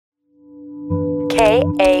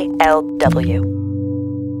KALW.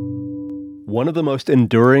 One of the most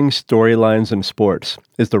enduring storylines in sports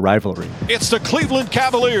is the rivalry. It's the Cleveland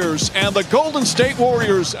Cavaliers and the Golden State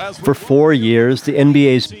Warriors. For 4 years, the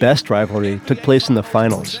NBA's best rivalry took place in the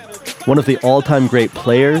finals. One of the all-time great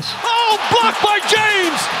players... Oh, blocked by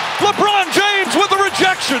James! LeBron James with the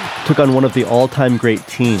rejection! ...took on one of the all-time great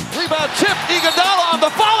teams. Rebound tip, Iguodala on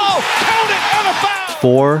the follow! Count it, and a foul!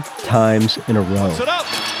 4 times in a row. It up.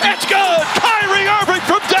 It's good! Kyrie Irving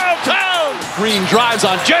from downtown! Green drives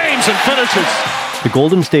on James and finishes. The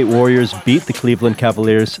Golden State Warriors beat the Cleveland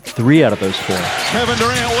Cavaliers 3 out of those 4. Kevin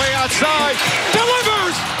Durant way outside,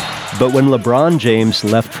 delivers! But when LeBron James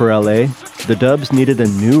left for LA, the Dubs needed a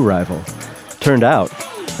new rival. Turned out,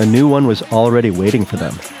 a new one was already waiting for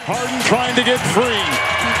them. Harden trying to get free.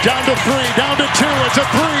 Down to 3, down to 2, it's a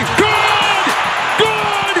 3. Good!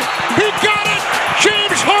 Good! He got it!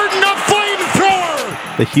 James Harden, a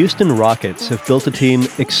flamethrower! The Houston Rockets have built a team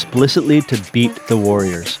explicitly to beat the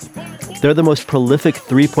Warriors. They're the most prolific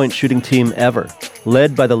three-point shooting team ever,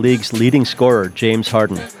 led by the league's leading scorer, James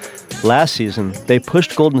Harden. Last season, they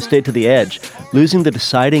pushed Golden State to the edge, losing the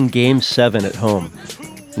deciding Game 7 at home.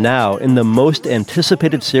 Now, in the most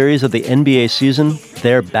anticipated series of the NBA season,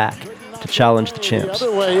 they're back to challenge the champs. The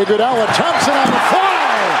other way, Iguodala, Thompson on the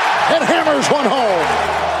fly, and hammers one home.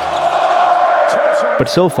 But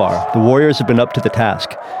so far, the Warriors have been up to the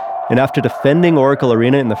task. And after defending Oracle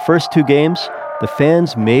Arena in the first 2 games, the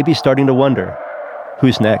fans may be starting to wonder,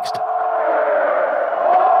 who's next?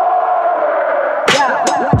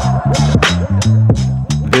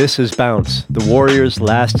 This is Bounce, the Warriors'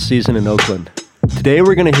 last season in Oakland. Today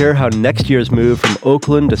we're going to hear how next year's move from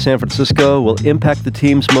Oakland to San Francisco will impact the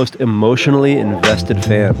team's most emotionally invested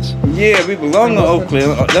fans. Yeah, we belong to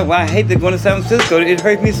Oakland. That's why I hate to go to San Francisco. It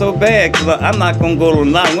hurts me so bad because I'm not going to go to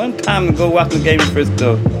not one time to go watch the game in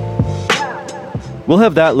Frisco. We'll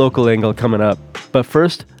have that local angle coming up. But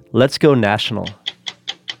first, let's go national.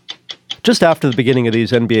 Just after the beginning of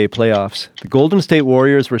these NBA playoffs, the Golden State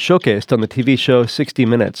Warriors were showcased on the TV show 60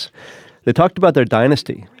 Minutes. They talked about their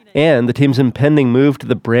dynasty and the team's impending move to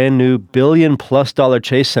the brand new $1 billion+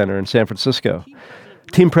 Chase Center in San Francisco.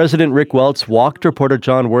 Team president Rick Welts walked reporter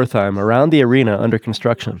John Wertheim around the arena under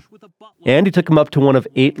construction. And he took him up to one of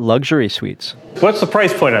 8 luxury suites. What's the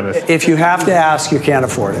price point on this? If you have to ask, you can't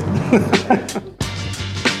afford it.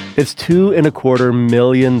 It's $2.25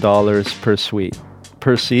 million per suite,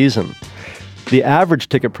 per season. The average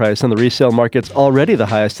ticket price on the resale market's already the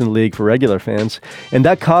highest in the league for regular fans, and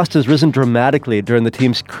that cost has risen dramatically during the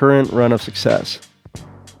team's current run of success.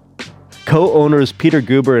 Co-owners Peter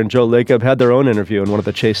Guber and Joe Lacob had their own interview in one of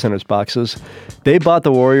the Chase Center's boxes. They bought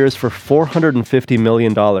the Warriors for $450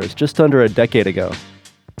 million just under a decade ago.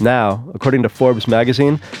 Now, according to Forbes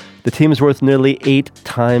magazine, the team is worth nearly 8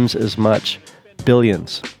 times as much,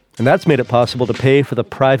 billions. And that's made it possible to pay for the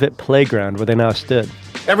private playground where they now stood.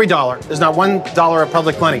 Every dollar. There's not $1 of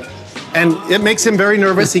public money. And it makes him very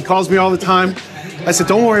nervous. He calls me all the time. I said,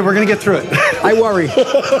 don't worry, we're going to get through it. I worry.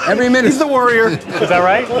 Every minute. He's the warrior. Is that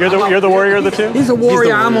right? You're the warrior of the two? He's a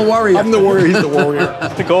warrior, I'm a warrior. I'm the warrior, he's the warrior.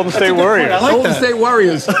 The Golden State Warriors. I like Golden that. State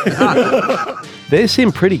Warriors. They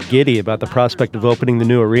seem pretty giddy about the prospect of opening the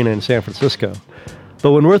new arena in San Francisco.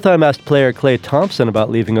 But when Wertheim asked player Klay Thompson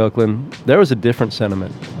about leaving Oakland, there was a different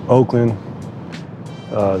sentiment. Oakland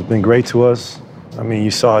has been great to us. I mean,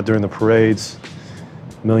 you saw it during the parades,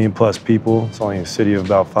 1 million+ people. It's only a city of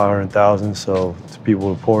about 500,000, so to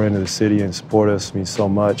people to pour into the city and support us means so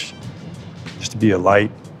much. Just to be a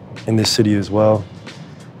light in this city as well.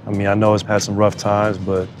 I mean, I know it's had some rough times,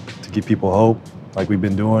 but to give people hope, like we've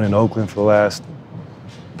been doing in Oakland for the last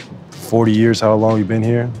 40 years, how long we've been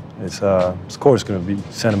here, it's of course going to be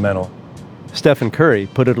sentimental. Stephen Curry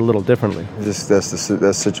put it a little differently. That's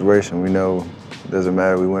the situation. We know it doesn't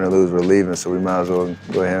matter. We win or lose, we're leaving, so we might as well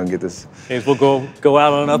go ahead and get this. James, we'll go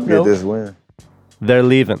out on an up note. Get this win. They're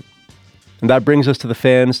leaving. And that brings us to the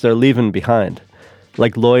fans they're leaving behind,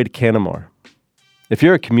 like Lloyd Canamore. If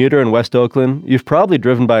you're a commuter in West Oakland, you've probably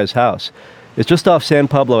driven by his house. It's just off San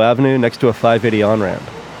Pablo Avenue next to a 580 on-ramp.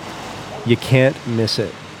 You can't miss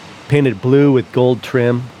it. Painted blue with gold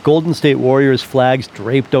trim, Golden State Warriors flags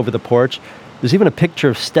draped over the porch. There's even a picture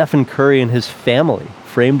of Stephen Curry and his family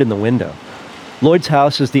framed in the window. Lloyd's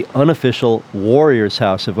house is the unofficial Warriors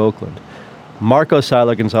house of Oakland. Marco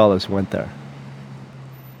Seiler Gonzalez went there.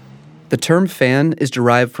 The term fan is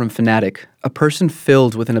derived from fanatic, a person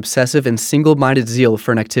filled with an obsessive and single-minded zeal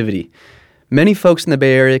for an activity. Many folks in the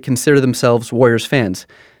Bay Area consider themselves Warriors fans,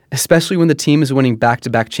 especially when the team is winning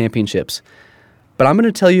back-to-back championships. But I'm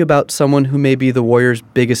going to tell you about someone who may be the Warriors'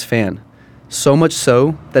 biggest fan. So much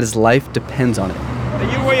so that his life depends on it.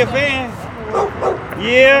 Are you a Warrior fan?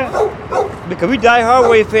 Yeah, because we die hard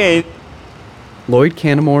way fans. Lloyd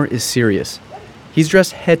Canamore is serious. He's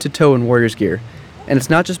dressed head to toe in Warriors gear, and it's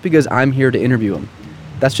not just because I'm here to interview him.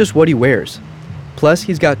 That's just what he wears. Plus,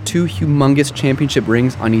 he's got 2 humongous championship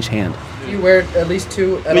rings on each hand. You wear at least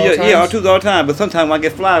 2 at all times? Yeah, 2 all the time, but sometimes when I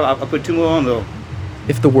get fly, I put 2 more on though.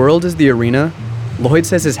 If the world is the arena, Lloyd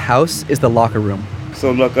says his house is the locker room.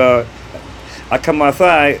 So look, I come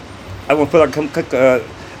outside, I want to feel like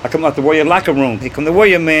I come out the Warrior locker room. Here come the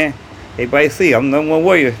Warrior man. Everybody see, I'm the number 1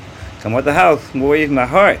 Warrior. Come out the house, Warrior in my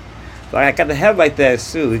heart. So I got to have like that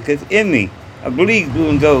too, because it's in me. I believe blue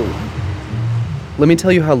and gold. Let me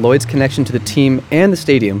tell you how Lloyd's connection to the team and the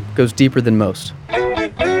stadium goes deeper than most.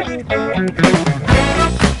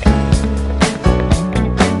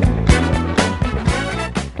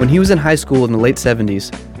 When he was in high school in the late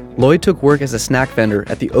 70s, Lloyd took work as a snack vendor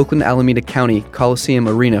at the Oakland-Alameda County Coliseum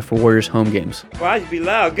Arena for Warriors home games. Well, I used to be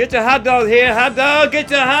loud. Get your hot dogs here, hot dog.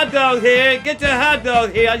 Get your hot dogs here. Get your hot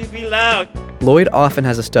dogs here. I used to be loud. Lloyd often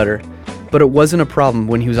has a stutter, but it wasn't a problem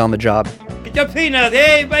when he was on the job. Get your peanuts.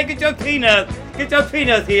 Hey, everybody, get your peanuts. Get your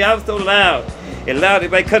peanuts here. I was so loud. It's loud,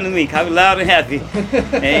 everybody come to me. I was loud and happy.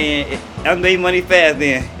 And I made money fast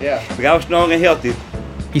then. Yeah. Because I was strong and healthy.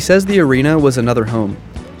 He says the arena was another home.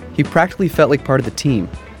 He practically felt like part of the team.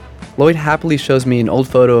 Lloyd happily shows me an old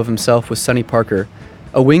photo of himself with Sonny Parker,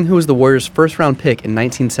 a wing who was the Warriors' first-round pick in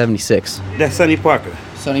 1976. That's Sonny Parker.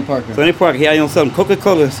 Sonny Parker. Sonny Parker. He had on some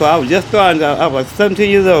Coca-Cola, so I was just starting. I was 17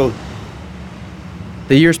 years old.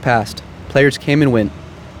 The years passed. Players came and went,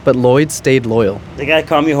 but Lloyd stayed loyal. They gotta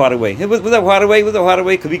call me Hardaway. Hey, what's up, Hardaway? What's up,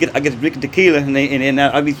 Hardaway? Because I get drinking tequila, and then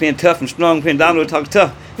I'll be playing tough and strong, playing domino, talk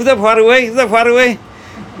tough. What's up, Hardaway? What's up, Hardaway?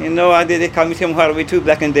 You know, they called me Tim Hardaway too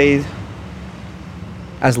back in the days.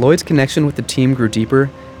 As Lloyd's connection with the team grew deeper,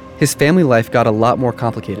 his family life got a lot more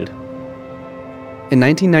complicated. In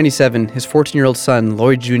 1997, his 14-year-old son,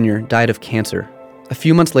 Lloyd Jr., died of cancer. A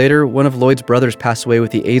few months later, one of Lloyd's brothers passed away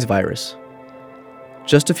with the AIDS virus.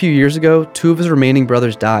 Just a few years ago, 2 of his remaining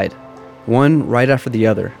brothers died, one right after the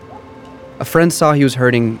other. A friend saw he was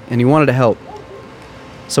hurting, and he wanted to help.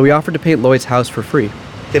 So he offered to paint Lloyd's house for free.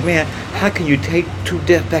 I said, man, how can you take 2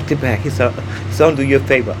 deaths back to back? He said, son, do you a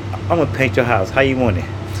favor. I'm going to paint your house. How you want it?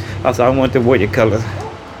 I said, I want the Warrior colors.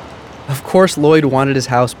 Of course, Lloyd wanted his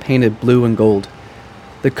house painted blue and gold.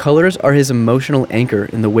 The colors are his emotional anchor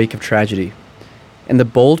in the wake of tragedy. And the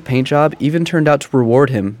bold paint job even turned out to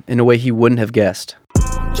reward him in a way he wouldn't have guessed.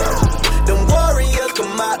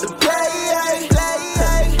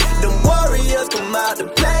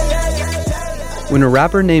 When a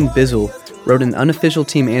rapper named Bizzle wrote an unofficial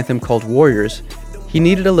team anthem called Warriors, he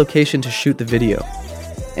needed a location to shoot the video.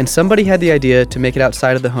 And somebody had the idea to make it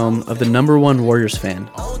outside of the home of the #1 Warriors fan,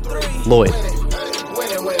 Lloyd.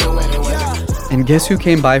 And guess who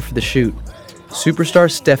came by for the shoot? Superstar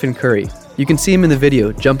Stephen Curry. You can see him in the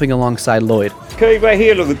video jumping alongside Lloyd. Curry right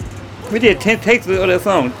here, look. We did 10 takes of that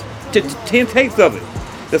song. 10 takes of it.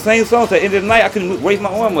 The same song, so at the end of the night, I couldn't raise my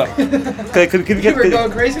arm up. You were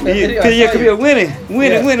going crazy in that video. Yeah, could be a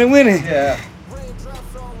winning. Yeah.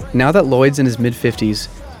 Now that Lloyd's in his mid-50s,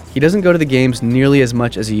 he doesn't go to the games nearly as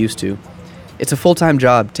much as he used to. It's a full-time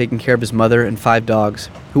job taking care of his mother and 5 dogs,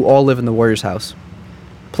 who all live in the Warriors' house.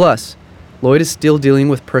 Plus, Lloyd is still dealing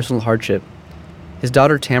with personal hardship. His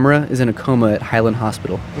daughter Tamara is in a coma at Highland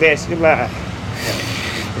Hospital. Glad she alive.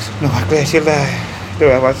 No, I'm glad she alive.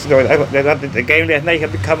 The game last night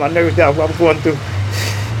helped me calm my nerves down what I'm going through.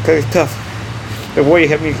 Because it's tough. The Warriors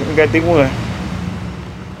helped me get they won.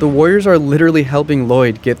 The Warriors are literally helping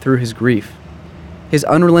Lloyd get through his grief. His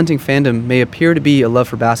unrelenting fandom may appear to be a love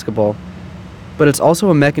for basketball, but it's also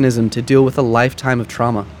a mechanism to deal with a lifetime of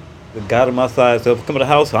trauma. The God on my side, so if I come to the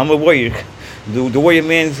house, I'm a Warrior. The Warrior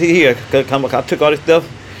man is here. I took all this stuff.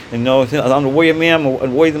 You know, I'm the Warrior man. I'm a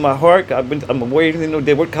Warrior in my heart. I'm a Warrior. You know,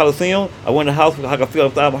 they work Coliseum. I went to the house. I can feel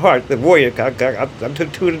inside my heart. The Warrior. I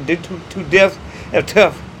took two deaths. That's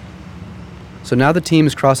tough. So now the team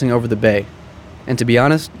is crossing over the bay. And to be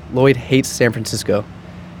honest, Lloyd hates San Francisco.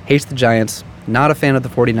 Hates the Giants. Not a fan of the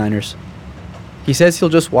 49ers. He says he'll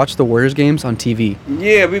just watch the Warriors games on TV.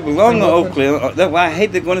 Yeah, we belong in Oakland. That's why I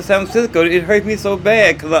hate going to San Francisco. It hurts me so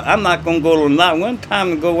bad because I'm not going to go not one time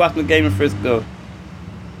to go watch the game in Frisco.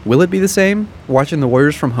 Will it be the same, watching the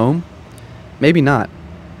Warriors from home? Maybe not.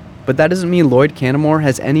 But that doesn't mean Lloyd Canamore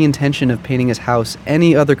has any intention of painting his house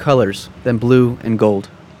any other colors than blue and gold.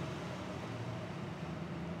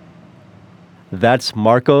 That's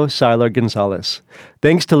Marco Seiler Gonzalez.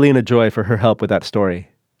 Thanks to Lena Joy for her help with that story.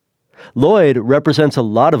 Lloyd represents a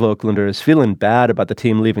lot of Oaklanders feeling bad about the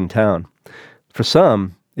team leaving town. For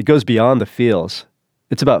some, it goes beyond the feels.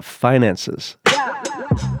 It's about finances.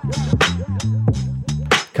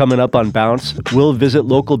 Coming up on Bounce, we'll visit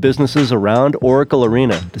local businesses around Oracle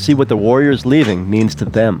Arena to see what the Warriors leaving means to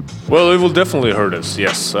them. Well, it will definitely hurt us,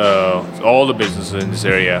 yes. All the businesses in this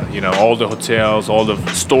area, all the hotels, all the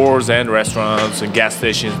stores and restaurants and gas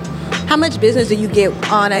stations. How much business do you get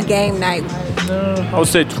on a game night? I would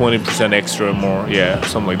say 20% extra or more, yeah,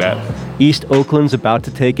 something like that. East Oakland's about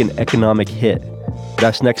to take an economic hit.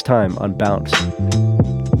 That's next time on Bounce.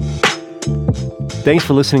 Thanks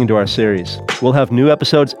for listening to our series. We'll have new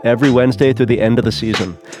episodes every Wednesday through the end of the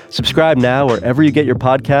season. Subscribe now wherever you get your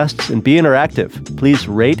podcasts and be interactive. Please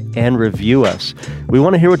rate and review us. We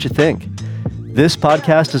want to hear what you think. This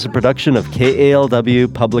podcast is a production of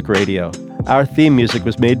KALW Public Radio. Our theme music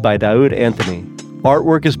was made by Daoud Anthony.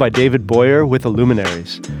 Artwork is by David Boyer with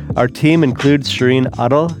Illuminaries. Our team includes Shireen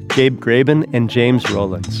Adel, Gabe Graben, and James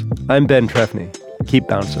Rowlands. I'm Ben Trefny. Keep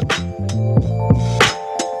bouncing.